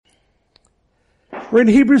We're in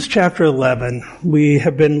Hebrews chapter 11. We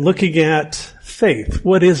have been looking at faith.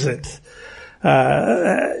 What is it?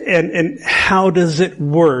 And how does it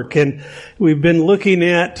work? And we've been looking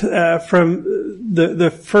at from the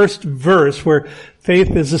first verse where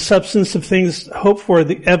faith is the substance of things hoped for,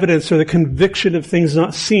 the evidence or the conviction of things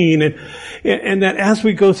not seen. And that as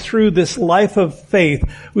we go through this life of faith,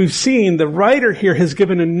 we've seen the writer here has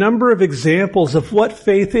given a number of examples of what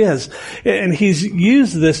faith is. And he's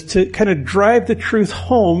used this to kind of drive the truth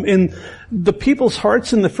home in the people's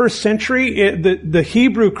hearts in the first century, the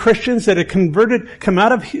Hebrew Christians that had come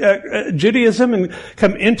out of Judaism and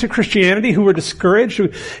come into Christianity who were discouraged.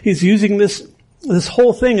 He's using this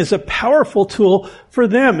whole thing as a powerful tool for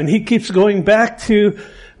them. And he keeps going back to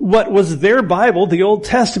what was their Bible, the Old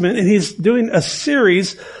Testament, and he's doing a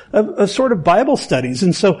series of sort of Bible studies.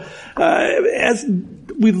 And so, as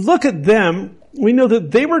we look at them, we know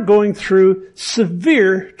that they were going through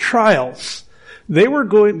severe trials.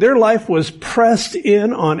 Their life was pressed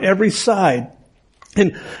in on every side.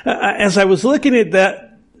 And as I was looking at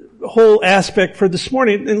that whole aspect for this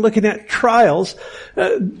morning and looking at trials,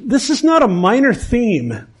 this is not a minor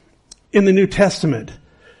theme in the New Testament.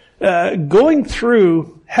 Going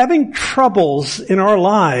through, having troubles in our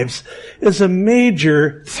lives is a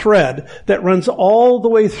major thread that runs all the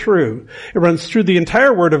way through. It runs through the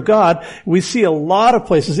entire Word of God. We see a lot of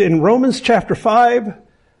places. In Romans chapter 5,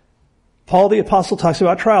 Paul the Apostle talks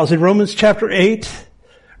about trials. In Romans chapter 8,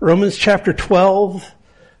 Romans chapter 12,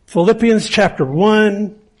 Philippians chapter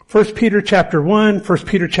 1, 1 Peter chapter 1, 1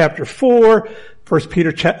 Peter chapter 4, 1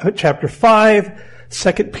 Peter chapter 5,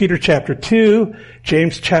 2 Peter chapter 2,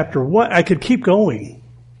 James chapter 1. I could keep going.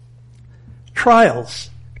 Trials,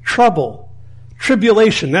 trouble,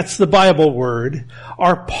 tribulation, that's the Bible word,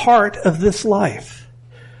 are part of this life.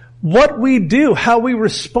 What we do, how we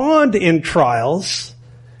respond in trials,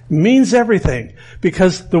 means everything.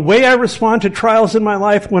 Because the way I respond to trials in my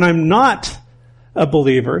life when I'm not a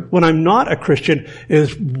believer, when I'm not a Christian,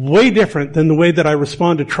 is way different than the way that I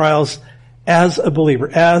respond to trials as a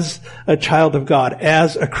believer, as a child of God,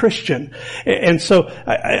 as a Christian. And so,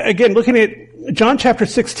 again, looking at John chapter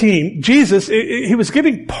 16, Jesus, he was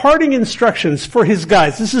giving parting instructions for his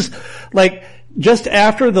guys. This is like just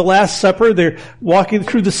after the Last Supper, they're walking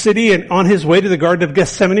through the city and on his way to the Garden of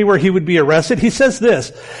Gethsemane where he would be arrested. He says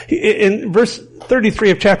this in verse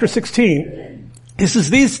 33 of chapter 16. He says,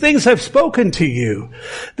 "These things I've spoken to you,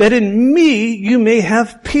 that in me you may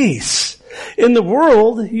have peace. In the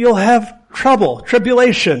world you'll have trouble,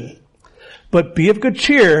 tribulation. But be of good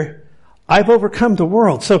cheer. I've overcome the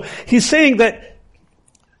world." So he's saying that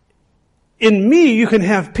in me, you can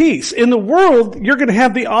have peace. In the world, you're going to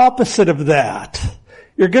have the opposite of that.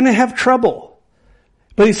 You're going to have trouble.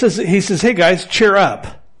 But he says, hey guys, cheer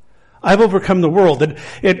up. I've overcome the world.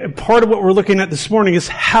 And part of what we're looking at this morning is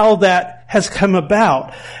how that has come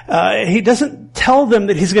about. He doesn't tell them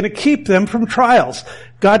that he's going to keep them from trials.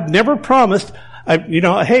 God never promised,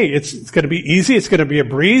 hey, it's going to be easy. It's going to be a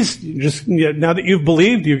breeze. Now that you've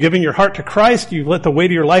believed, you've given your heart to Christ, you've let the weight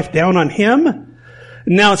of your life down on Him.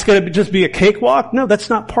 Now it's going to just be a cakewalk? No, that's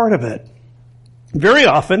not part of it. Very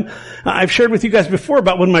often, I've shared with you guys before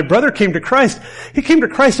about when my brother came to Christ. He came to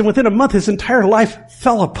Christ and within a month his entire life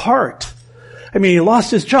fell apart. I mean, he lost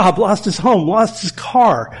his job, lost his home, lost his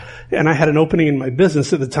car. And I had an opening in my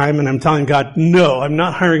business at the time and I'm telling God, no, I'm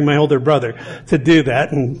not hiring my older brother to do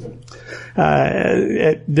that. And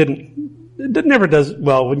it never does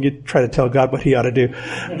well when you try to tell God what He ought to do.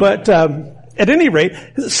 But at any rate,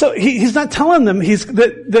 so he's not telling them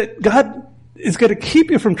that God is going to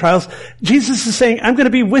keep you from trials. Jesus is saying, I'm going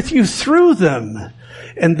to be with you through them.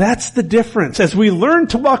 And that's the difference. As we learn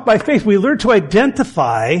to walk by faith, we learn to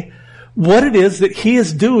identify what it is that He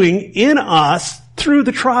is doing in us through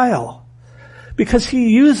the trial. Because He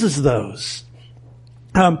uses those.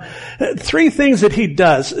 Three things that He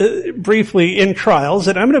does briefly in trials,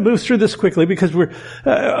 and I'm going to move through this quickly because we're,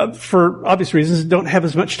 for obvious reasons, don't have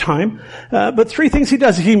as much time. But three things He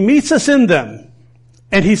does. He meets us in them.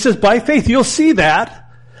 And He says, by faith, you'll see that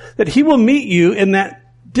He will meet you in that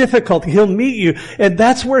difficulty. He'll meet you. And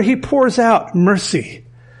that's where He pours out mercy.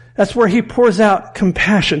 That's where He pours out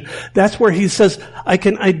compassion. That's where He says, I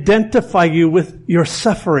can identify you with your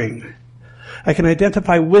suffering. I can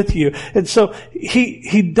identify with you. And so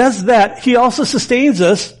He does that. He also sustains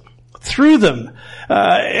us through them.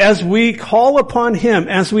 As we call upon Him,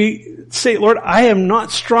 as we say, Lord, I am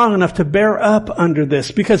not strong enough to bear up under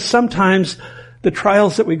this, because sometimes the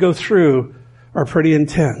trials that we go through are pretty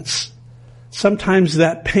intense. Sometimes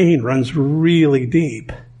that pain runs really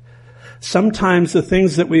deep. Sometimes the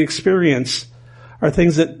things that we experience are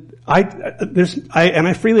things that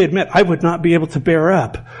I freely admit, I would not be able to bear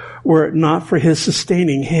up were it not for his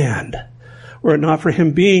sustaining hand. Were it not for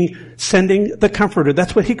him sending the Comforter.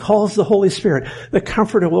 That's what he calls the Holy Spirit. The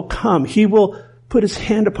Comforter will come. He will put his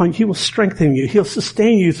hand upon you. He will strengthen you. He'll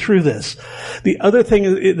sustain you through this. The other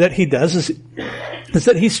thing that he does is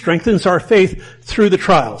that he strengthens our faith through the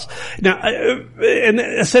trials. Now, and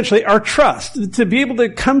essentially our trust, to be able to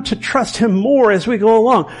come to trust him more as we go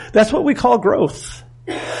along. That's what we call growth.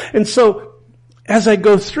 And so, as I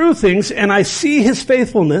go through things and I see his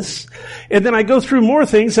faithfulness, and then I go through more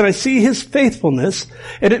things and I see his faithfulness,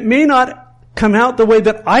 and it may not come out the way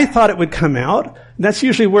that I thought it would come out. And that's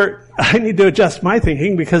usually where I need to adjust my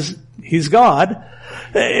thinking because he's God.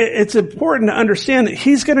 It's important to understand that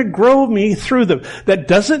he's going to grow me through them. That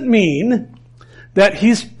doesn't mean that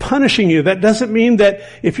he's punishing you. That doesn't mean that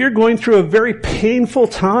if you're going through a very painful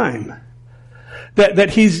time, that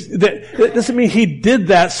doesn't mean he did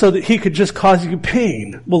that so that he could just cause you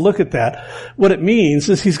pain. We'll look at that. What it means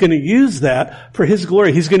is he's going to use that for his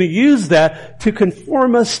glory. He's going to use that to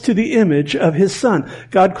conform us to the image of his Son.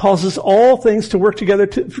 God causes all things to work together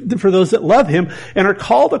for those that love him and are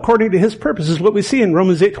called according to his purposes. What we see in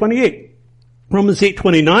Romans 8:28. Romans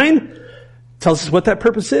 8:29 tells us what that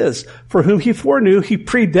purpose is. For whom he foreknew, he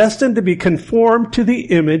predestined to be conformed to the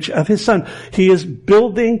image of his Son. He is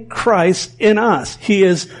building Christ in us. He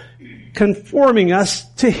is conforming us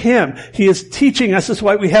to him. He is teaching us. That's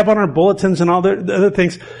why we have on our bulletins and all the other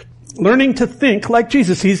things, learning to think like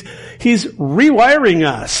Jesus. He's rewiring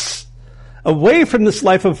us away from this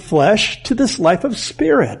life of flesh to this life of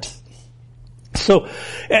spirit. So,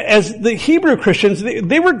 as the Hebrew Christians,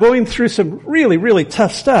 they were going through some really, really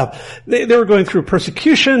tough stuff. They were going through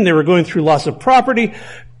persecution. They were going through loss of property.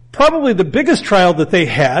 Probably the biggest trial that they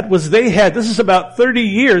had was this is about 30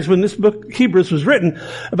 years when this book, Hebrews, was written,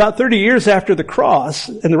 about 30 years after the cross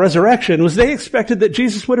and the resurrection, was they expected that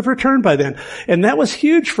Jesus would have returned by then. And that was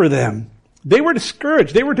huge for them. They were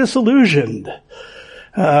discouraged. They were disillusioned.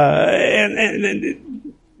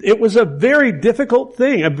 It was a very difficult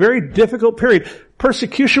thing, a very difficult period.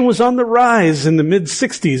 Persecution was on the rise in the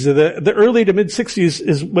mid-60s. The early to mid-60s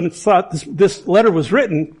is when it's thought this letter was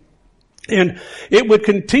written. And it would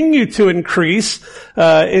continue to increase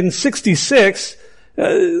in 66.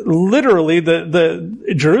 Literally,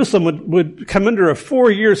 the Jerusalem would come under a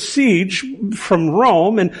 4-year siege from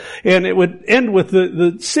Rome, and it would end with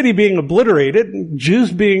the city being obliterated, and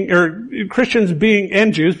Christians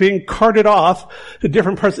and Jews being carted off to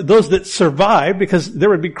different parts. Those that survived, because there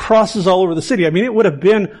would be crosses all over the city. I mean, it would have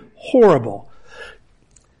been horrible.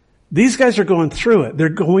 These guys are going through it. They're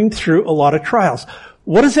going through a lot of trials.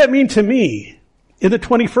 What does that mean to me in the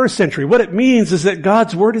 21st century? What it means is that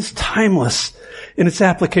God's Word is timeless in its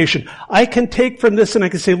application. I can take from this and I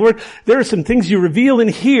can say, Lord, there are some things you reveal in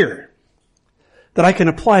here that I can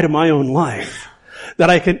apply to my own life. That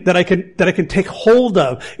I can take hold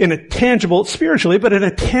of in a tangible, spiritually, but in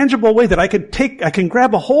a tangible way that I can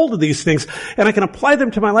grab a hold of these things and I can apply them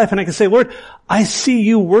to my life and I can say, Lord, I see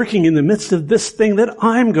you working in the midst of this thing that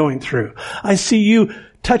I'm going through. I see you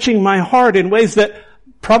touching my heart in ways that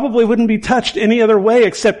probably wouldn't be touched any other way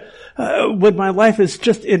except when my life is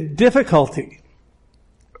just in difficulty.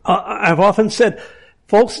 I've often said,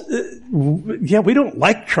 folks, we don't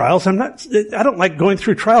like trials. I don't like going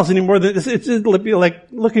through trials anymore. It'd be like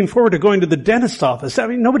looking forward to going to the dentist's office. I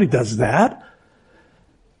mean, nobody does that.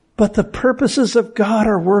 But the purposes of God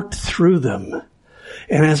are worked through them.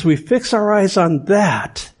 And as we fix our eyes on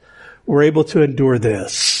that, we're able to endure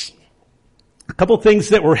this. A couple things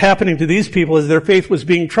that were happening to these people as their faith was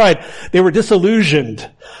being tried. They were disillusioned.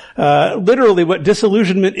 Literally what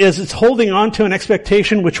disillusionment is, it's holding on to an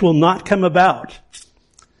expectation which will not come about.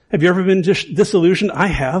 Have you ever been disillusioned? I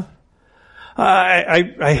have.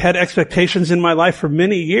 I had expectations in my life for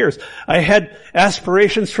many years. I had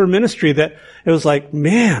aspirations for ministry that it was like,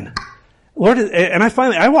 man, Lord, and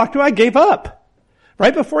I walked away, I gave up.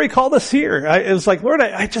 Right before he called us here, it was like, Lord,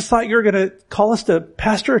 I just thought you were going to call us to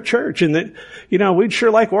pastor a church and that, we'd sure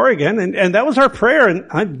like Oregon. And that was our prayer.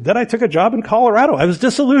 And then I took a job in Colorado. I was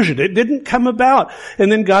disillusioned. It didn't come about.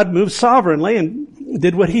 And then God moved sovereignly and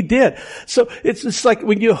did what he did. So it's like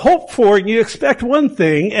when you hope for and you expect one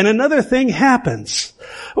thing and another thing happens.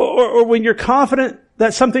 Or when you're confident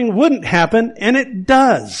that something wouldn't happen and it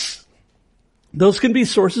does. Those can be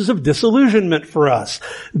sources of disillusionment for us.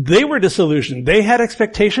 They were disillusioned. They had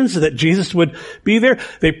expectations that Jesus would be there.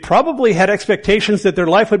 They probably had expectations that their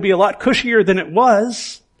life would be a lot cushier than it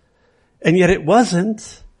was. And yet it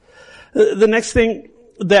wasn't. The next thing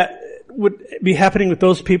that would be happening with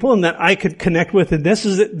those people and that I could connect with in this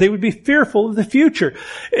is that they would be fearful of the future.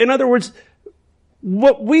 In other words,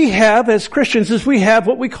 what we have as Christians is we have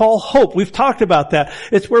what we call hope. We've talked about that.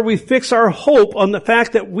 It's where we fix our hope on the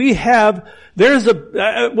fact that we have,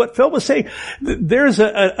 what Phil was saying, there's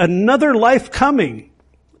another life coming,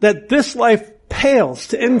 that this life pales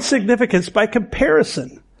to insignificance by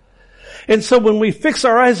comparison. And so when we fix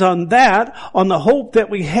our eyes on that, on the hope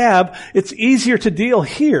that we have, it's easier to deal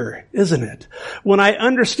here, isn't it? When I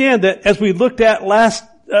understand that, as we looked at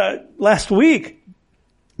last week,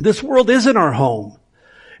 this world isn't our home.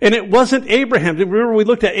 And it wasn't Abraham. Remember, we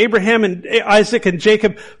looked at Abraham and Isaac and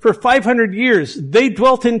Jacob for 500 years. They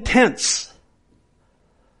dwelt in tents.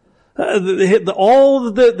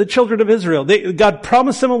 All the children of Israel. God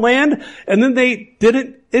promised them a land, and then they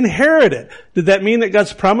didn't inherit it. Did that mean that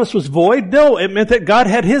God's promise was void? No, it meant that God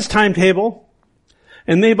had His timetable,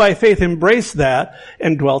 and they by faith embraced that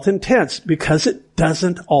and dwelt in tents, because it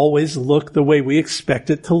doesn't always look the way we expect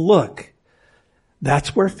it to look.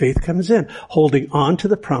 That's where faith comes in, holding on to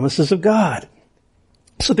the promises of God.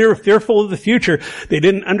 So they were fearful of the future. They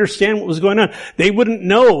didn't understand what was going on. They wouldn't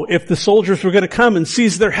know if the soldiers were going to come and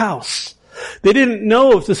seize their house. They didn't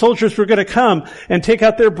know if the soldiers were going to come and take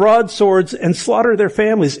out their broadswords and slaughter their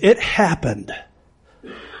families. It happened.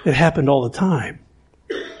 It happened all the time.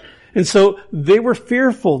 And so they were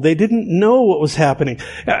fearful. They didn't know what was happening.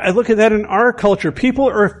 I look at that in our culture. People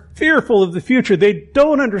are fearful of the future. They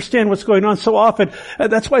don't understand what's going on so often.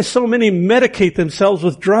 That's why so many medicate themselves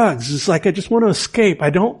with drugs. It's like, I just want to escape.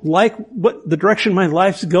 I don't like the direction my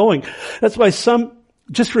life's going. That's why some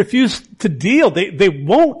just refuse to deal. They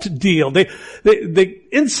won't deal. They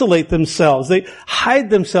insulate themselves. They hide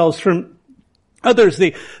themselves from others.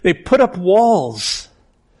 They put up walls.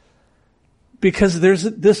 Because there's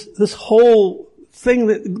this whole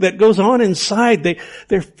thing that goes on inside.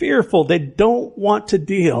 They're fearful. They don't want to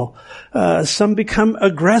deal. Some become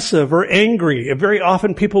aggressive or angry. Very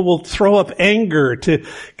often people will throw up anger to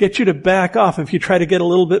get you to back off if you try to get a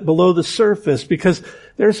little bit below the surface, because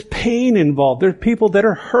there's pain involved. There's people that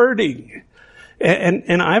are hurting.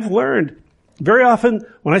 And I've learned very often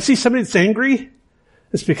when I see somebody that's angry,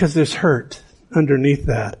 it's because there's hurt underneath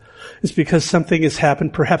that. It's because something has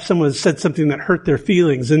happened. Perhaps someone has said something that hurt their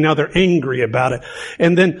feelings, and now they're angry about it.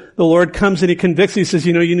 And then the Lord comes and He convicts. He says,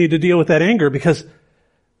 you need to deal with that anger, because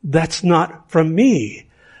that's not from me.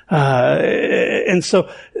 And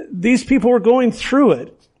so these people were going through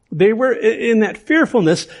it. They were in that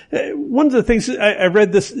fearfulness. One of the things I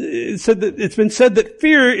read this, it's been said that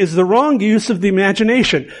fear is the wrong use of the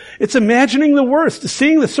imagination. It's imagining the worst,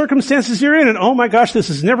 seeing the circumstances you're in, and oh my gosh, this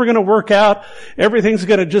is never going to work out. Everything's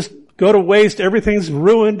going to just go to waste. Everything's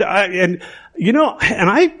ruined. And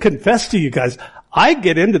I confess to you guys, I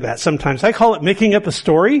get into that sometimes. I call it making up a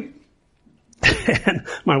story. And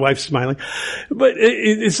my wife's smiling. But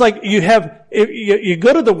it's like you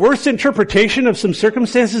go to the worst interpretation of some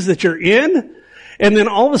circumstances that you're in, and then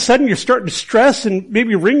all of a sudden you're starting to stress and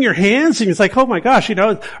maybe wring your hands, and it's like, oh my gosh,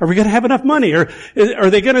 are we going to have enough money? Or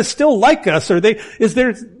are they going to still like us?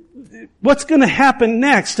 What's going to happen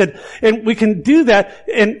next? And we can do that.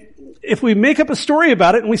 And if we make up a story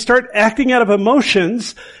about it and we start acting out of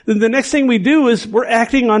emotions, then the next thing we do is we're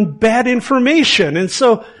acting on bad information. And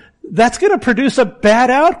so that's going to produce a bad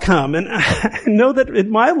outcome. And I know that in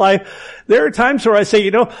my life, there are times where I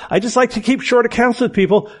say, I just like to keep short accounts with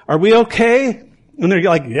people. Are we okay? And they're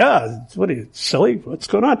like, yeah, what are you, silly? What's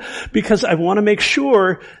going on? Because I want to make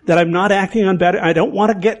sure that I'm not acting on bad. I don't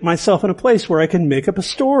want to get myself in a place where I can make up a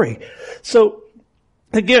story. So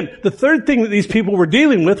again, the third thing that these people were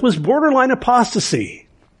dealing with was borderline apostasy.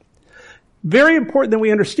 Very important that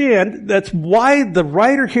we understand. That's why the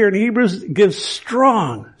writer here in Hebrews gives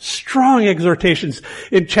strong exhortations.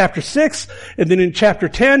 In chapter 6 and then in chapter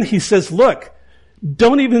 10, he says, look,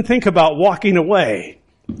 don't even think about walking away.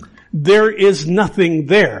 There is nothing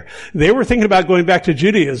there. They were thinking about going back to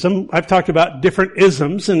Judaism. I've talked about different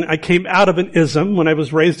isms, and I came out of an ism when I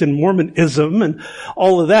was raised in Mormonism and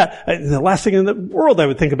all of that. The last thing in the world I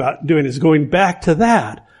would think about doing is going back to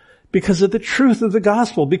that, because of the truth of the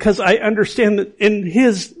gospel, because I understand that in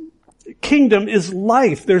His kingdom is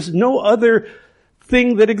life. There's no other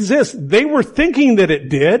thing that exists. They were thinking that it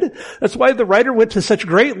did. That's why the writer went to such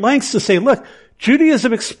great lengths to say, look,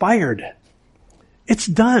 Judaism expired. It's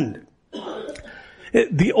done.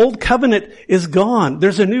 The old covenant is gone.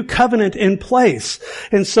 There's a new covenant in place.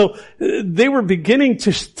 And so they were beginning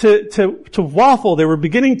to waffle. They were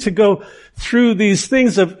beginning to go through these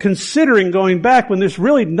things of considering going back when there's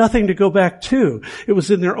really nothing to go back to. It was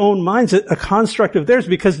in their own minds, a construct of theirs,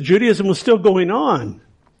 because Judaism was still going on.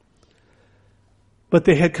 But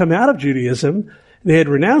they had come out of Judaism. They had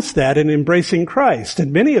renounced that and embracing Christ.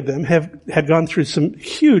 And many of them had gone through some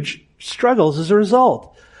huge struggles as a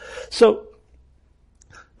result. So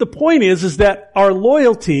the point is that our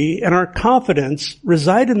loyalty and our confidence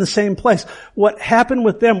reside in the same place. What happened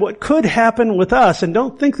with them, what could happen with us, and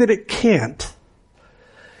don't think that it can't,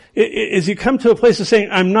 is you come to a place of saying,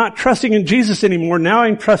 I'm not trusting in Jesus anymore, now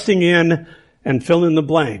I'm trusting in, and fill in the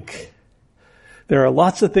blank. There are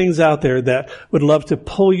lots of things out there that would love to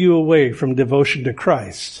pull you away from devotion to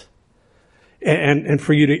Christ. And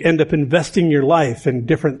for you to end up investing your life in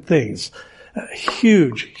different things. A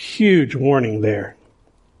huge warning there.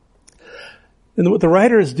 And what the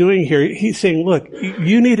writer is doing here, he's saying, look,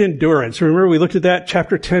 you need endurance. Remember we looked at that,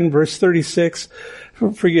 chapter 10, verse 36.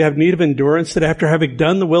 For you have need of endurance, that after having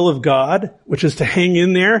done the will of God, which is to hang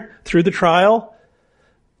in there through the trial,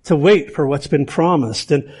 to wait for what's been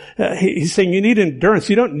promised. And he's saying you need endurance.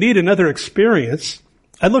 You don't need another experience.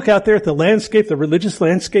 I look out there at the landscape, the religious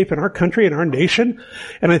landscape in our country and our nation,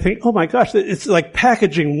 and I think, oh my gosh, it's like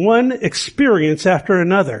packaging one experience after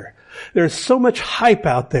another. There's so much hype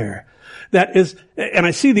out there. That is, and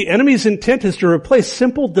I see the enemy's intent is to replace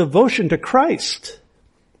simple devotion to Christ.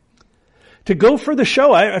 To go for the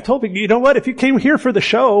show. I told people, you know what? If you came here for the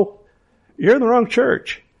show, you're in the wrong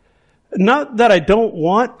church. Not that I don't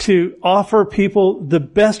want to offer people the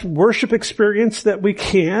best worship experience that we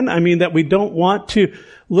can. I mean, that we don't want to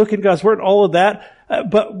look in God's Word, all of that.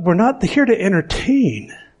 But we're not here to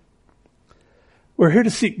entertain. We're here to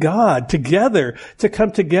seek God together, to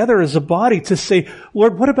come together as a body to say,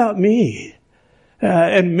 Lord, what about me?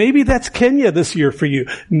 And maybe that's Kenya this year for you.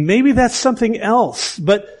 Maybe that's something else.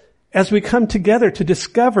 But as we come together to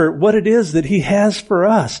discover what it is that He has for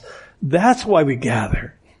us, that's why we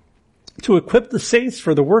gather. To equip the saints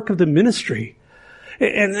for the work of the ministry.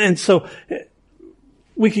 And so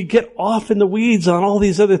we could get off in the weeds on all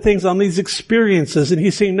these other things, on these experiences. And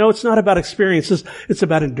He's saying, no, it's not about experiences. It's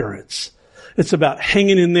about endurance. It's about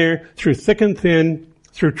hanging in there through thick and thin,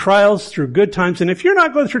 through trials, through good times. And if you're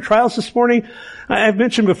not going through trials this morning, I've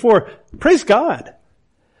mentioned before, praise God.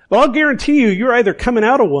 But I'll guarantee you're either coming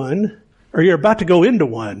out of one or you're about to go into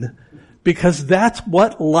one, because that's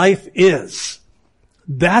what life is.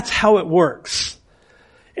 That's how it works.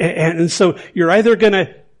 And so you're either going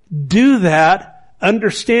to do that,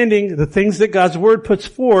 understanding the things that God's Word puts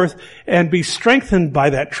forth and be strengthened by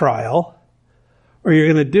that trial, or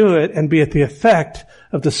you're going to do it and be at the effect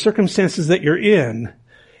of the circumstances that you're in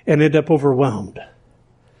and end up overwhelmed.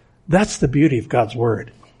 That's the beauty of God's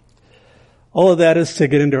Word. All of that is to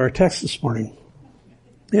get into our text this morning.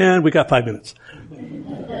 And we got 5 minutes.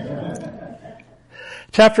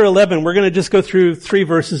 Chapter 11, we're going to just go through 3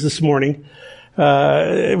 verses this morning.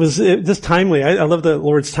 It was just timely. I love the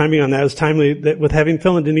Lord's timing on that. It was timely that with having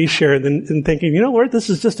Phil and Denise share and thinking, you know, Lord, this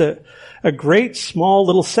is just a great small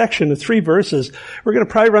little section of 3 verses. We're going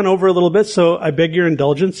to probably run over a little bit, so I beg your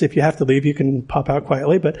indulgence. If you have to leave, you can pop out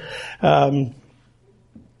quietly, but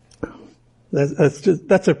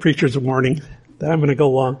that's a preacher's warning that I'm going to go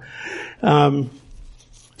long.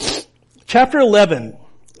 Chapter 11.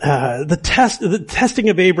 The testing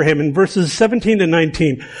of Abraham in verses 17 to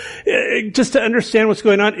 19. Just to understand what's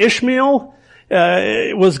going on, Ishmael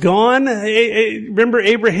was gone. Remember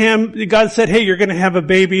Abraham, God said, hey, you're going to have a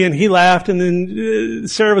baby, and he laughed, and then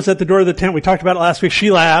Sarah was at the door of the tent. We talked about it last week. She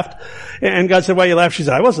laughed, and God said, why you laughed? She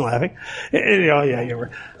said, I wasn't laughing. And, oh yeah, you were.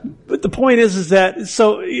 But the point is that,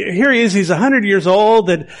 so here he is, he's 100 years old,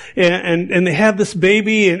 and they have this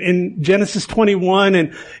baby in Genesis 21,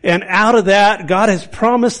 and out of that, God has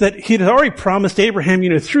promised that He had already promised Abraham,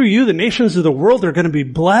 through you, the nations of the world are going to be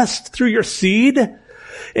blessed through your seed,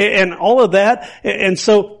 and all of that. And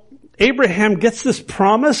so Abraham gets this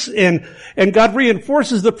promise, and God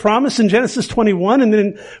reinforces the promise in Genesis 21, and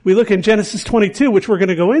then we look in Genesis 22, which we're going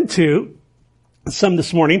to go into some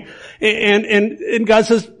this morning, and God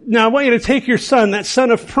says, now I want you to take your son, that son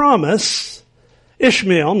of promise,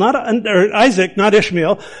 Ishmael, or Isaac, not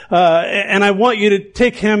Ishmael, and I want you to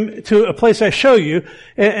take him to a place I show you,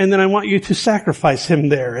 and then I want you to sacrifice him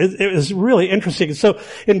there. It was really interesting. So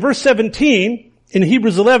in verse 17, in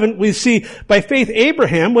Hebrews 11, we see, by faith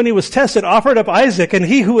Abraham, when he was tested, offered up Isaac, and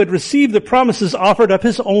he who had received the promises offered up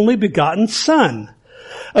his only begotten son,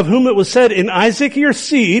 of whom it was said, in Isaac your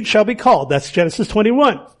seed shall be called. That's Genesis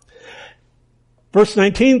 21. Verse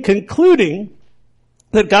 19, concluding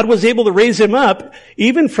that God was able to raise him up,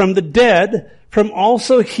 even from the dead, from which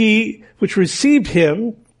also he received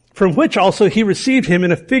him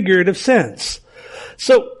in a figurative sense.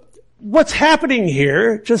 So, what's happening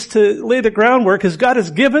here, just to lay the groundwork, is God has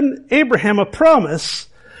given Abraham a promise,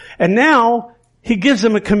 and now He gives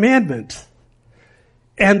him a commandment.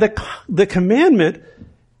 And the commandment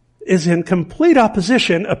is in complete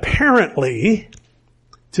opposition, apparently,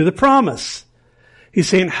 to the promise. He's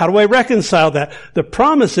saying, how do I reconcile that? The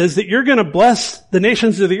promise is that you're going to bless the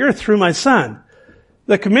nations of the earth through my son.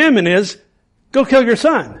 The commandment is, go kill your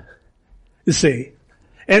son. You see.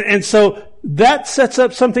 And so that sets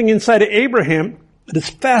up something inside of Abraham that is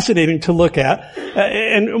fascinating to look at.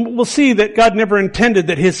 And we'll see that God never intended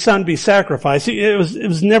that his son be sacrificed. He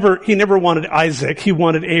never wanted Isaac. He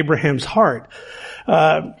wanted Abraham's heart.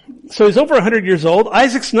 So he's over 100 years old.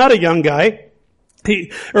 Isaac's not a young guy.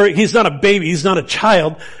 He's not a baby. He's not a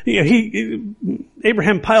child.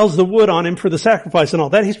 Abraham piles the wood on him for the sacrifice and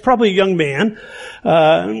all that. He's probably a young man.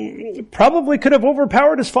 Probably could have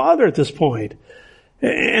overpowered his father at this point.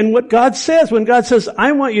 And what God says, when God says,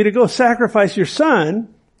 I want you to go sacrifice your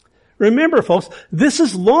son, remember folks, this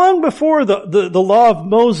is long before the law of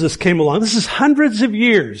Moses came along. This is hundreds of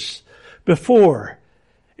years before.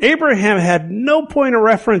 Abraham had no point of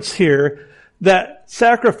reference here that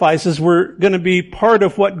sacrifices were going to be part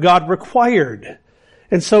of what God required.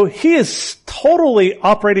 And so he is totally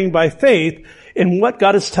operating by faith in what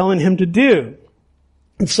God is telling him to do.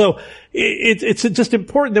 And so it's just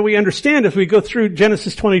important that we understand as we go through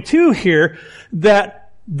Genesis 22 here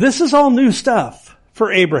that this is all new stuff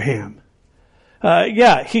for Abraham.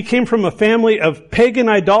 He came from a family of pagan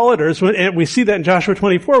idolaters, and we see that in Joshua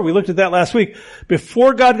 24. We looked at that last week.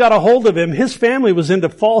 Before God got a hold of him, his family was into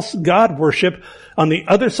false god worship on the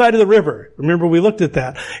other side of the river. Remember, we looked at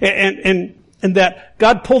that. And that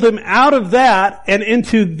God pulled him out of that and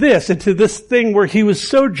into this thing where he was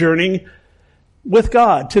sojourning with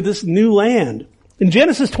God to this new land. In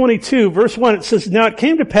Genesis 22, verse 1, it says, Now it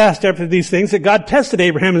came to pass after these things that God tested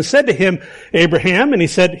Abraham and said to him, Abraham, and he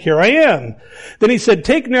said, Here I am. Then he said,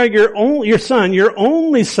 Take now your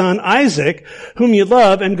only son, Isaac, whom you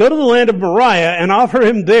love, and go to the land of Moriah and offer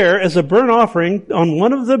him there as a burnt offering on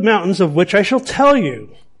one of the mountains of which I shall tell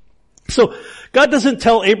you. So God doesn't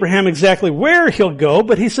tell Abraham exactly where he'll go,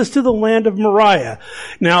 but he says to the land of Moriah.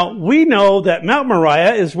 Now, we know that Mount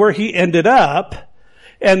Moriah is where he ended up,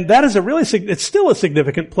 and that is it's still a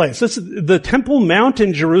significant place. The Temple Mount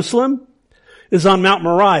in Jerusalem is on Mount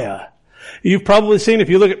Moriah. You've probably seen, if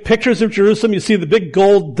you look at pictures of Jerusalem, you see the big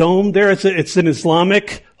gold dome there. It's an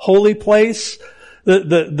Islamic holy place.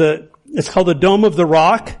 It's called the Dome of the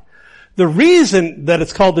Rock. The reason that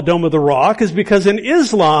it's called the Dome of the Rock is because in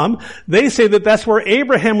Islam, they say that that's where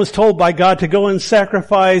Abraham was told by God to go and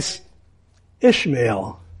sacrifice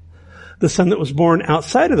Ishmael, the son that was born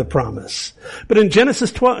outside of the promise. But in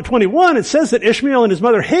Genesis 21, it says that Ishmael and his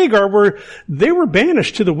mother Hagar were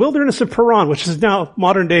banished to the wilderness of Paran, which is now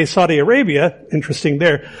modern day Saudi Arabia. Interesting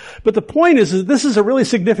there. But the point is that this is a really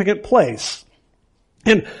significant place.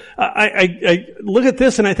 And I look at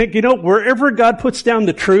this and I think, wherever God puts down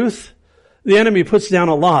the truth, the enemy puts down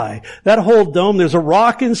a lie. That whole dome, there's a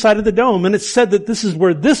rock inside of the dome, and it's said that this is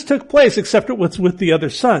where this took place, except it was with the other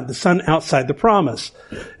son, the son outside the promise.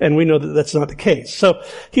 And we know that that's not the case. So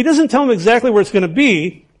he doesn't tell him exactly where it's going to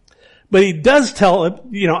be, but he does tell him,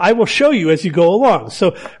 I will show you as you go along.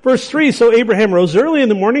 So verse 3, So Abraham rose early in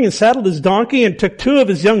the morning and saddled his donkey and took 2 of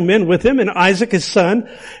his young men with him and Isaac his son,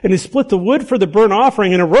 and he split the wood for the burnt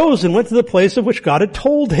offering and arose and went to the place of which God had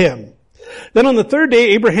told him. Then on the 3rd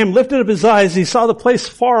day, Abraham lifted up his eyes. He saw the place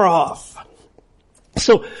far off.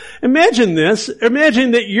 So imagine this.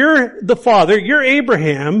 Imagine that you're the father, you're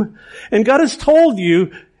Abraham, and God has told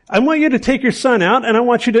you, I want you to take your son out, and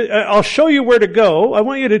I'll show you where to go. I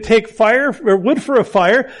want you to take fire, or wood for a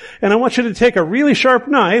fire, and I want you to take a really sharp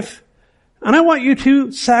knife, and I want you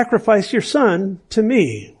to sacrifice your son to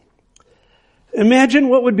me. Imagine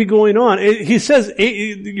what would be going on. He says,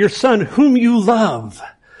 your son whom you love.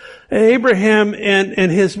 Abraham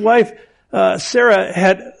and his wife, Sarah,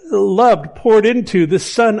 had poured into the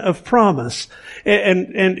son of promise.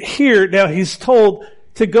 And here, now he's told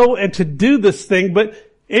to go and to do this thing, but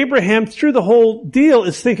Abraham, through the whole deal,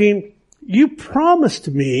 is thinking, you promised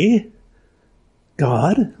me,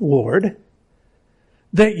 God, Lord,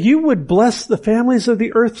 that you would bless the families of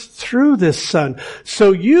the earth through this son.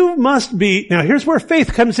 So you must be, now here's where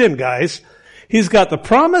faith comes in, guys. He's got the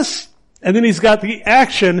promise, and then he's got the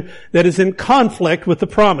action that is in conflict with the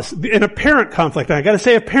promise. An apparent conflict. I gotta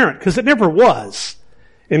say apparent, because it never was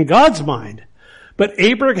in God's mind. But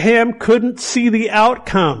Abraham couldn't see the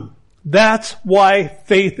outcome. That's why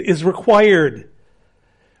faith is required.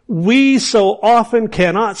 We so often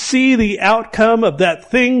cannot see the outcome of that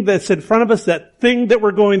thing that's in front of us, that thing that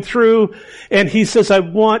we're going through. And he says, I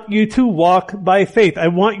want you to walk by faith. I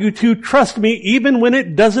want you to trust me even when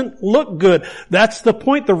it doesn't look good. That's the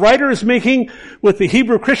point the writer is making with the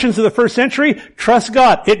Hebrew Christians of the first century. Trust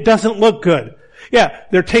God. It doesn't look good. Yeah,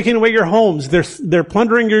 they're taking away your homes. They're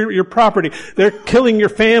plundering your property. They're killing your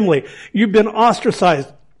family. You've been ostracized.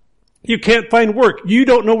 You can't find work. You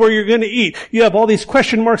don't know where you're going to eat. You have all these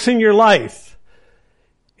question marks in your life.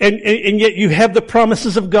 And yet you have the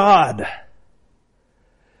promises of God.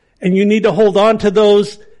 And you need to hold on to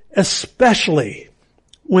those, especially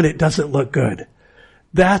when it doesn't look good.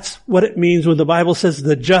 That's what it means when the Bible says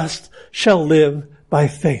the just shall live by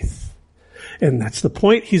faith. And that's the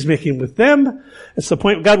point he's making with them. It's the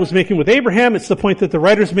point God was making with Abraham. It's the point that the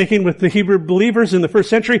writer's making with the Hebrew believers in the first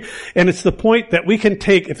century. And it's the point that we can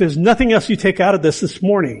take, if there's nothing else you take out of this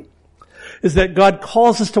morning, is that God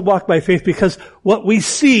calls us to walk by faith because what we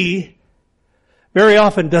see very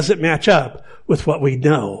often doesn't match up with what we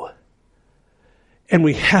know. And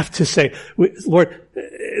we have to say, Lord,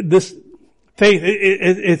 this faith,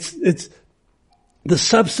 it's the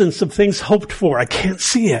substance of things hoped for. I can't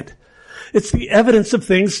see it. It's the evidence of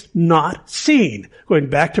things not seen. Going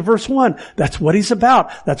back to verse 1, that's what he's about.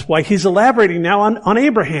 That's why he's elaborating now on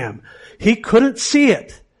Abraham. He couldn't see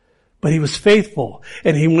it, but he was faithful,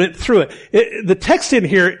 and he went through it. The text in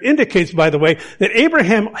here indicates, by the way, that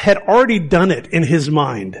Abraham had already done it in his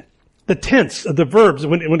mind. The tense of the verbs,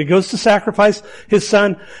 when he goes to sacrifice his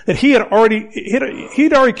son, that he'd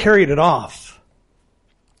already carried it off.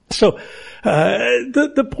 So,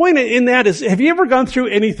 the point in that is, have you ever gone through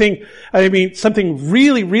anything, something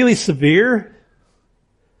really, really severe?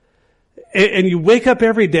 And you wake up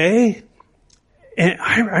every day? And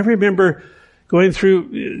I remember going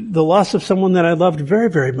through the loss of someone that I loved very,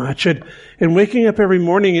 very much, and waking up every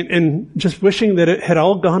morning and just wishing that it had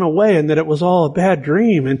all gone away and that it was all a bad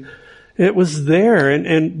dream. And it was there,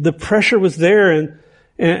 and the pressure was there,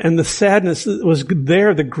 and the sadness was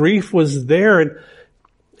there, the grief was there,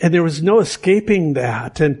 and there was no escaping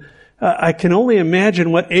that. And I can only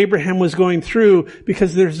imagine what Abraham was going through,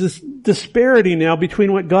 because there's this disparity now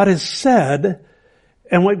between what God has said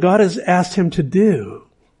and what God has asked him to do.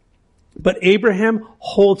 But Abraham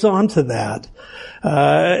holds on to that.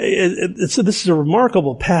 So this is a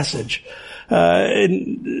remarkable passage.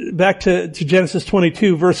 Back to Genesis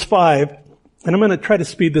 22, verse 5. And I'm going to try to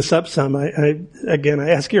speed this up some. I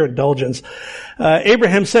ask your indulgence.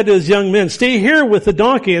 Abraham said to his young men, "Stay here with the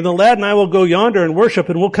donkey, and the lad and I will go yonder and worship,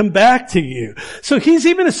 and we'll come back to you." So he's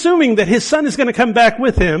even assuming that his son is going to come back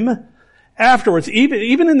with him afterwards.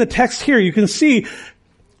 Even in the text here, you can see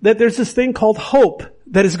that there's this thing called hope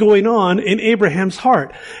that is going on in Abraham's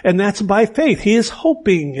heart. And that's by faith. He is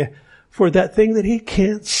hoping for that thing that he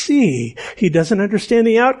can't see. He doesn't understand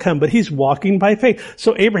the outcome, but he's walking by faith.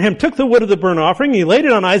 So Abraham took the wood of the burnt offering, he laid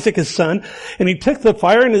it on Isaac his son, and he took the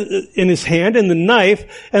fire in his hand and the knife,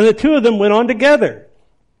 and the two of them went on together.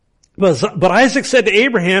 But Isaac said to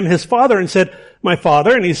Abraham, his father, and said, "My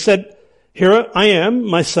father." And he said, "Here I am,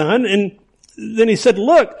 my son." And then he said,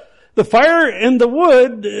 "Look, the fire and the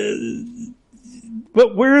wood,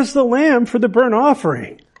 but where is the lamb for the burnt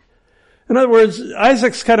offering?" In other words,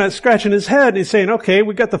 Isaac's kind of scratching his head and he's saying, "Okay,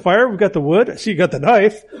 we got the fire, we got the wood. I see you got the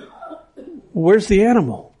knife. Where's the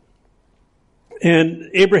animal?" And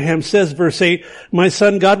Abraham says, verse 8, "My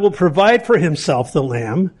son, God will provide for himself the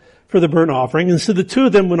lamb for the burnt offering." And so the two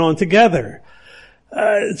of them went on together.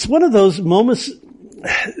 It's one of those moments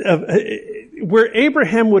where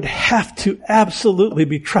Abraham would have to absolutely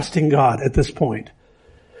be trusting God at this point.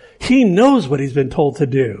 He knows what he's been told to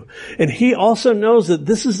do. And he also knows that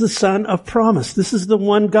this is the son of promise. This is the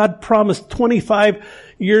one God promised 25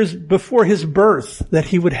 years before his birth that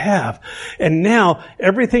he would have. And now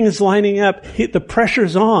everything is lining up. The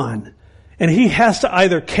pressure's on. And he has to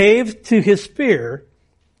either cave to his fear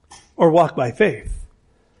or walk by faith.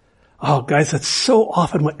 Oh, guys, that's so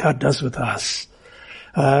often what God does with us.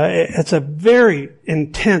 It's a very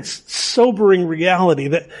intense, sobering reality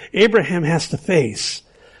that Abraham has to face,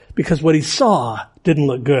 because what he saw didn't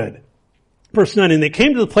look good. Verse 9, "And they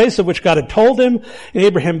came to the place of which God had told him, and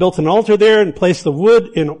Abraham built an altar there and placed the wood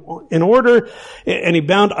in order, and he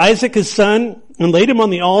bound Isaac his son and laid him on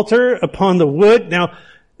the altar upon the wood." Now,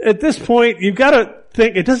 at this point, you've got to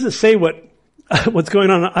think, it doesn't say what's going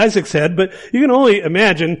on in Isaac's head, but you can only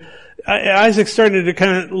imagine Isaac starting to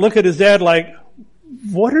kind of look at his dad like,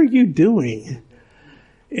 "What are you doing?"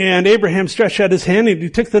 And Abraham stretched out his hand and he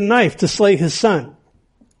took the knife to slay his son.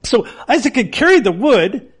 So Isaac had carried the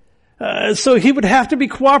wood, so he would have to be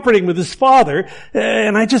cooperating with his father.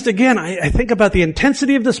 And I think about the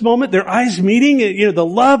intensity of this moment, their eyes meeting, the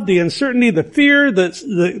love, the uncertainty, the fear,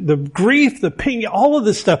 the grief, the pain, all of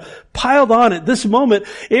this stuff piled on at this moment.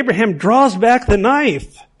 Abraham draws back the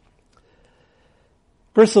knife.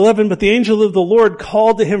 Verse 11, "But the angel of the Lord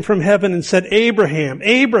called to him from heaven and said, 'Abraham,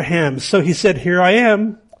 Abraham.' So he said, 'Here I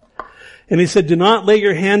am.' And he said, do not lay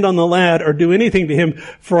your hand on the lad or do anything to him,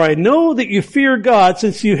 for I know that you fear God,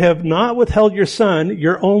 since you have not withheld your son,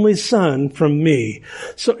 your only son, from me.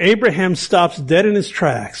 So Abraham stops dead in his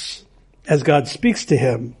tracks as God speaks to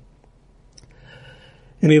him.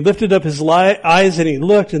 And he lifted up his eyes and he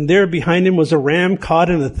looked, and there behind him was a ram caught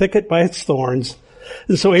in a thicket by its thorns.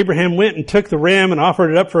 And so Abraham went and took the ram and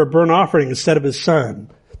offered it up for a burnt offering instead of his son.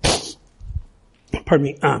 Pardon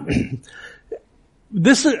me.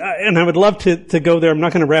 This is, and I would love to go there. I'm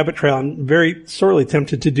not going to rabbit trail. I'm very sorely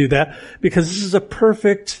tempted to do that because this is a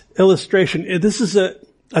perfect illustration. This is a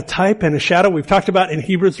type and a shadow. We've talked about in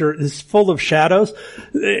Hebrews is full of shadows.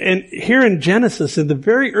 And here in Genesis, in the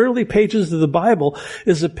very early pages of the Bible,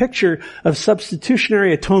 is a picture of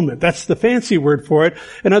substitutionary atonement. That's the fancy word for it.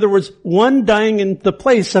 In other words, one dying in the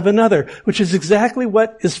place of another, which is exactly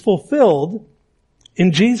what is fulfilled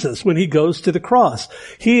in Jesus when he goes to the cross.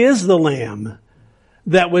 He is the Lamb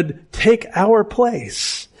that would take our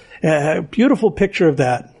place. A beautiful picture of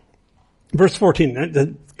that. Verse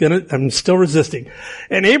 14. I'm still resisting.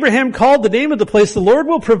 And Abraham called the name of the place, the Lord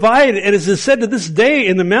will provide. And as is said to this day,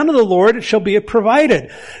 in the mount of the Lord it shall be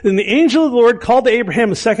provided. Then the angel of the Lord called to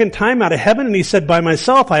Abraham a second time out of heaven, and he said, by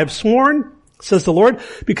myself I have sworn, says the Lord,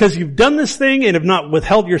 because you've done this thing and have not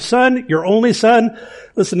withheld your son, your only son.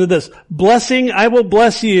 Listen to this. Blessing, I will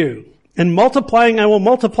bless you. And multiplying, I will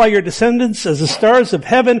multiply your descendants as the stars of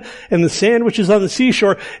heaven and the sand which is on the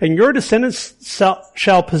seashore. And your descendants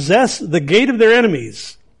shall possess the gate of their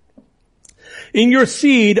enemies. In your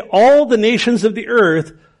seed, all the nations of the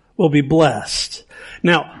earth will be blessed.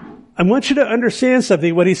 Now, I want you to understand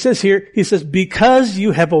something. What he says here, he says, because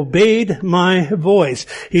you have obeyed my voice.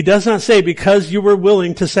 He does not say because you were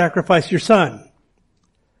willing to sacrifice your son.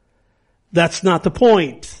 That's not the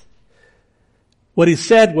point. What he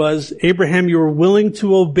said was, Abraham, you were willing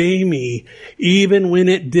to obey me even when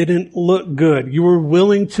it didn't look good. You were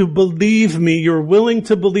willing to believe me. You're willing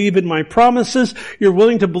to believe in my promises. You're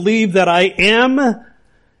willing to believe that I am,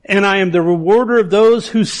 and I am the rewarder of those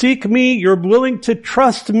who seek me. You're willing to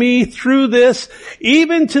trust me through this,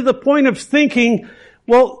 even to the point of thinking,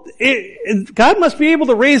 well, God must be able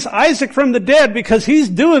to raise Isaac from the dead because he's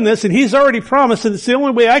doing this and he's already promised, and it's the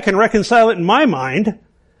only way I can reconcile it in my mind.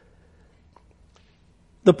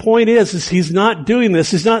 The point is he's not doing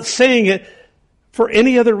this. He's not saying it for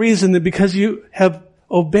any other reason than because you have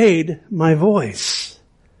obeyed my voice.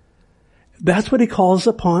 That's what he calls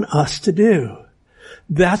upon us to do.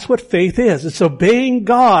 That's what faith is. It's obeying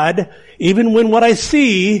God even when what I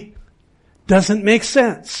see doesn't make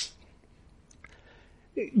sense.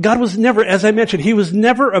 God was never, as I mentioned, he was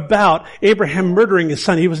never about Abraham murdering his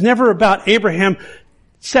son. He was never about Abraham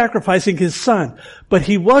sacrificing his son. But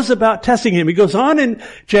he was about testing him. He goes on in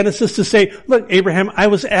Genesis to say, look, Abraham, I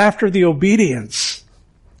was after the obedience,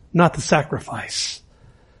 not the sacrifice.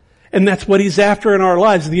 And that's what he's after in our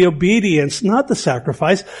lives, the obedience, not the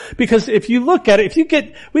sacrifice. Because if you look at it,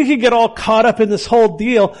 we could get all caught up in this whole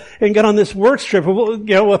deal and get on this work strip. Well,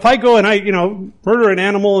 if I go and I, murder an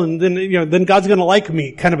animal and then God's going to like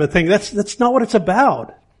me kind of a thing. That's not what it's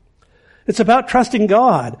about. It's about trusting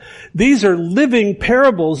God. These are living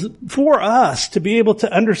parables for us to be able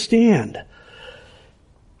to understand.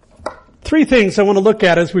 3 things I want to look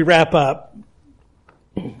at as we wrap up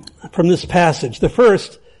from this passage. The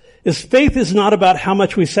first is faith is not about how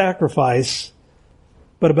much we sacrifice,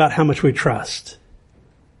 but about how much we trust.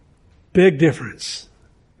 Big difference.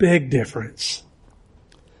 Big difference.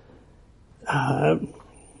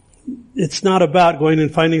 It's not about going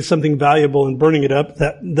and finding something valuable and burning it up.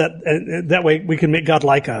 That way we can make God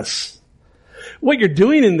like us. What you're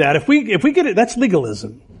doing in that, if we get it, that's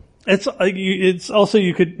legalism. It's also,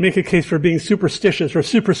 you could make a case for being superstitious or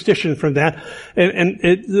superstition from that. And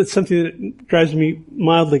it's something that drives me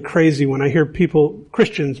mildly crazy when I hear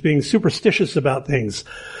Christians being superstitious about things.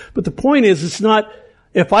 But the point is, it's not,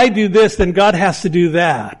 if I do this, then God has to do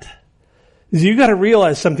that. You got to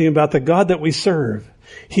realize something about the God that we serve.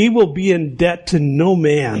 He will be in debt to no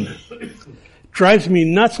man. Drives me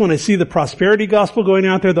nuts when I see the prosperity gospel going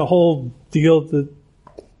out there, the whole deal, the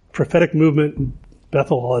prophetic movement,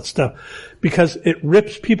 Bethel, all that stuff, because it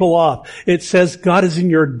rips people off. It says God is in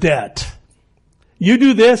your debt. You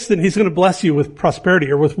do this, then he's going to bless you with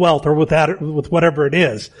prosperity or with wealth or with whatever it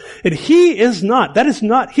is. And he is not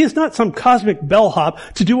some cosmic bellhop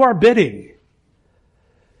to do our bidding.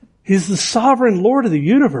 He's the sovereign Lord of the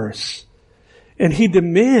universe. And he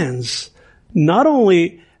demands not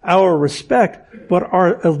only our respect, but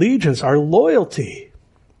our allegiance, our loyalty.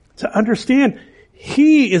 To understand,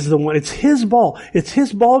 he is the one. It's his ball. It's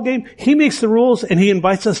his ball game. He makes the rules and he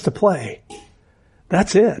invites us to play.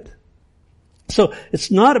 That's it. So it's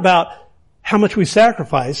not about how much we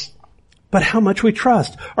sacrifice, but how much we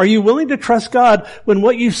trust. Are you willing to trust God when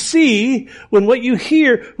what you see, when what you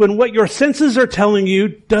hear, when what your senses are telling you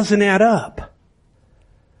doesn't add up?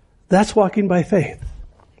 That's walking by faith.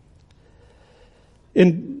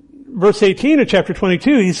 In verse 18 of chapter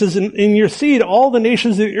 22, he says, in your seed, all the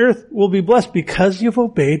nations of the earth will be blessed because you've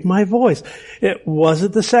obeyed my voice. It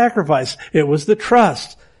wasn't the sacrifice. It was the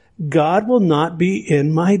trust. God will not be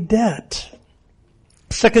in my debt.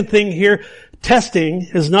 Second thing here, testing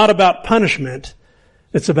is not about punishment.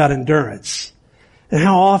 It's about endurance. And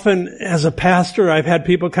how often as a pastor, I've had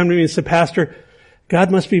people come to me and say, Pastor, God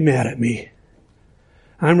must be mad at me.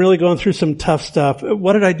 I'm really going through some tough stuff.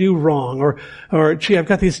 What did I do wrong? Or gee, I've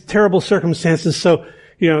got these terrible circumstances. So,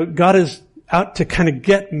 God is out to kind of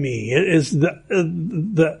get me. It is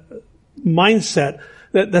the mindset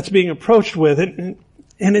that's being approached with it.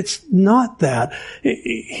 And it's not that.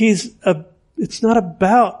 It's not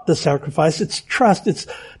about the sacrifice. It's trust. It's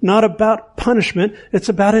not about punishment. It's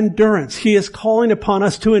about endurance. He is calling upon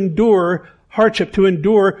us to endure hardship, to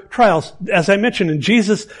endure trials. As I mentioned, and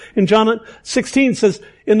Jesus in John 16 says,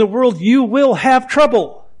 in the world you will have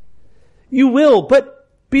trouble. You will, but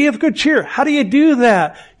be of good cheer. How do you do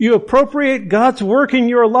that? You appropriate God's work in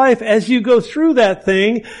your life as you go through that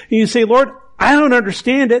thing, and you say, Lord, I don't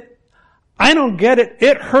understand it. I don't get it.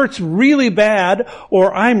 It hurts really bad,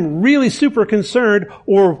 or I'm really super concerned,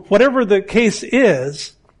 or whatever the case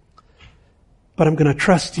is. But I'm going to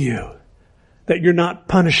trust you that you're not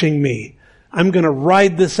punishing me. I'm going to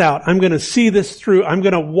ride this out. I'm going to see this through. I'm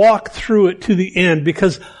going to walk through it to the end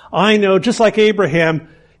because I know, just like Abraham,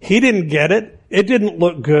 he didn't get it. It didn't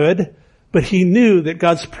look good, but he knew that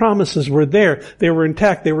God's promises were there. They were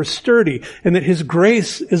intact. They were sturdy, and that his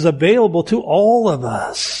grace is available to all of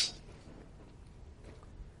us.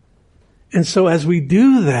 And so as we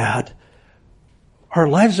do that, our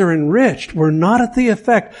lives are enriched. We're not at the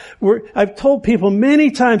effect. I've told people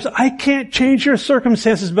many times, I can't change your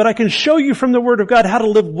circumstances, but I can show you from the Word of God how to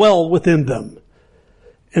live well within them.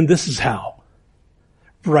 And this is how.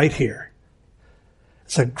 Right here.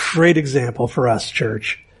 It's a great example for us,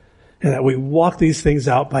 church, and that we walk these things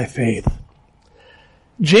out by faith.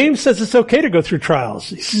 James says it's okay to go through trials.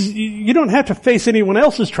 He says you don't have to face anyone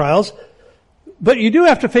else's trials, but you do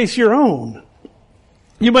have to face your own.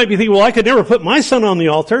 You might be thinking, well, I could never put my son on the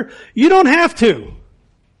altar. You don't have to.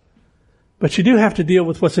 But you do have to deal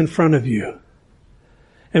with what's in front of you.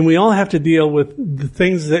 And we all have to deal with the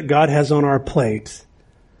things that God has on our plate.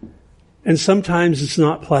 And sometimes it's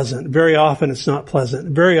not pleasant. Very often it's not pleasant.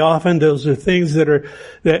 Very often those are things that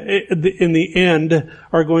in the end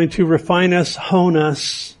are going to refine us, hone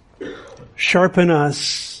us, sharpen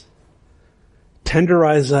us,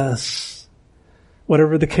 tenderize us,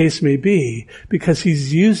 whatever the case may be, because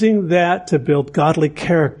he's using that to build godly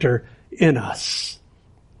character in us.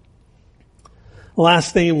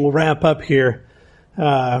 Last thing, and we'll wrap up here.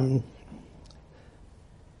 All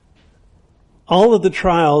of the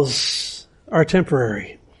trials are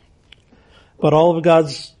temporary, but all of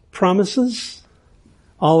God's promises,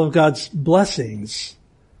 all of God's blessings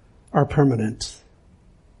are permanent.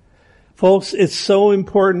 Folks, it's so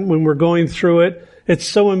important when we're going through it. It's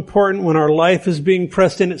so important when our life is being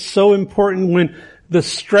pressed in. It's so important when the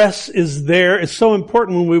stress is there. It's so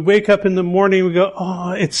important when we wake up in the morning, we go,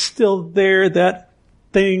 oh, it's still there. That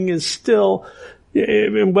thing is still,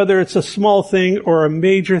 whether it's a small thing or a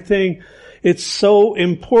major thing, it's so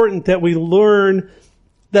important that we learn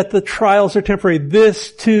that the trials are temporary.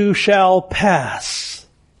 This too shall pass.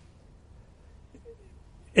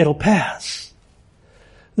 It'll pass.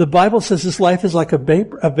 The Bible says this life is like a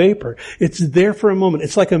vapor. It's there for a moment.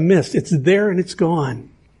 It's like a mist. It's there and it's gone.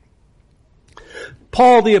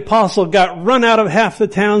 Paul the apostle got run out of half the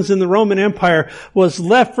towns in the Roman Empire, was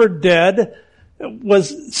left for dead,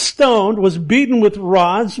 was stoned, was beaten with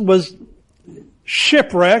rods, was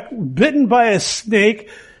shipwrecked, bitten by a snake,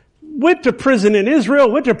 went to prison in Israel,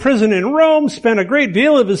 went to prison in Rome, spent a great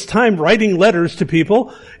deal of his time writing letters to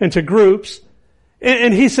people and to groups.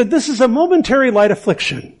 And he said, this is a momentary light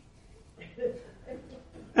affliction.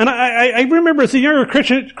 And I remember as a younger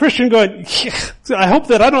Christian going, I hope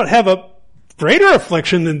that I don't have a greater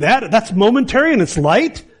affliction than that. That's momentary and it's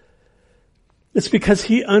light. It's because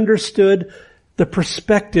he understood the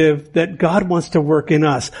perspective that God wants to work in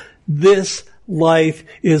us. This life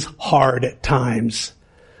is hard at times,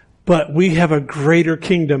 but we have a greater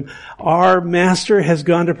kingdom. Our master has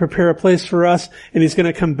gone to prepare a place for us, and he's going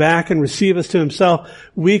to come back and receive us to himself.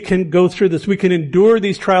 We can go through this. We can endure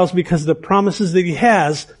these trials because of the promises that he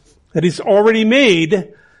has, that he's already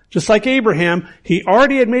made. Just like Abraham, he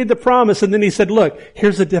already had made the promise, and then he said, look,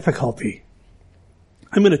 here's the difficulty.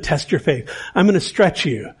 I'm going to test your faith. I'm going to stretch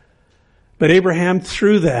you. But Abraham,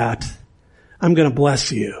 through that, I'm going to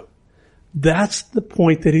bless you. That's the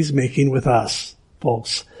point that he's making with us,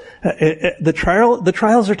 folks. The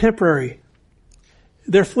trials are temporary.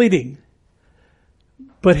 They're fleeting.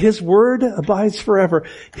 But his word abides forever.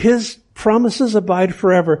 His promises abide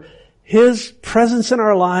forever. His presence in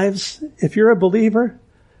our lives, if you're a believer,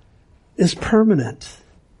 is permanent.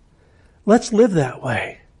 Let's live that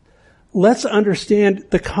way. Let's understand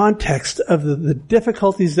the context of the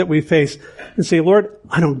difficulties that we face and say, Lord,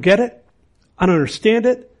 I don't get it. I don't understand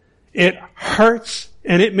it. It hurts,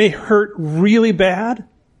 and it may hurt really bad,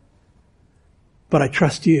 but I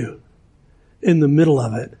trust you in the middle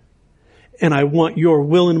of it. And I want your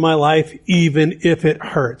will in my life, even if it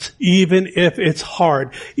hurts, even if it's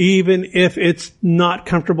hard, even if it's not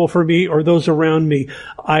comfortable for me or those around me.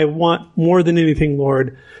 I want more than anything,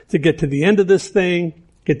 Lord, to get to the end of this thing,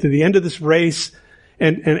 get to the end of this race,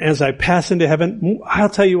 and as I pass into heaven, I'll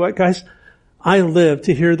tell you what, guys, I live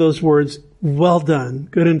to hear those words, well done,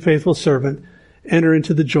 good and faithful servant, enter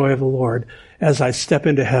into the joy of the Lord as I step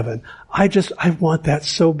into heaven. I want that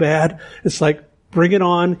so bad. It's like, bring it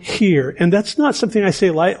on here. And that's not something I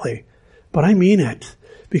say lightly, but I mean it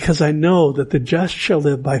because I know that the just shall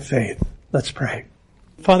live by faith. Let's pray.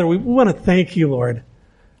 Father, we want to thank you, Lord.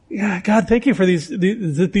 Yeah, God, thank you for these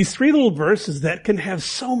three little verses that can have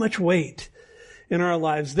so much weight in our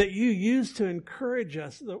lives that you use to encourage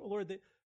us, Lord, that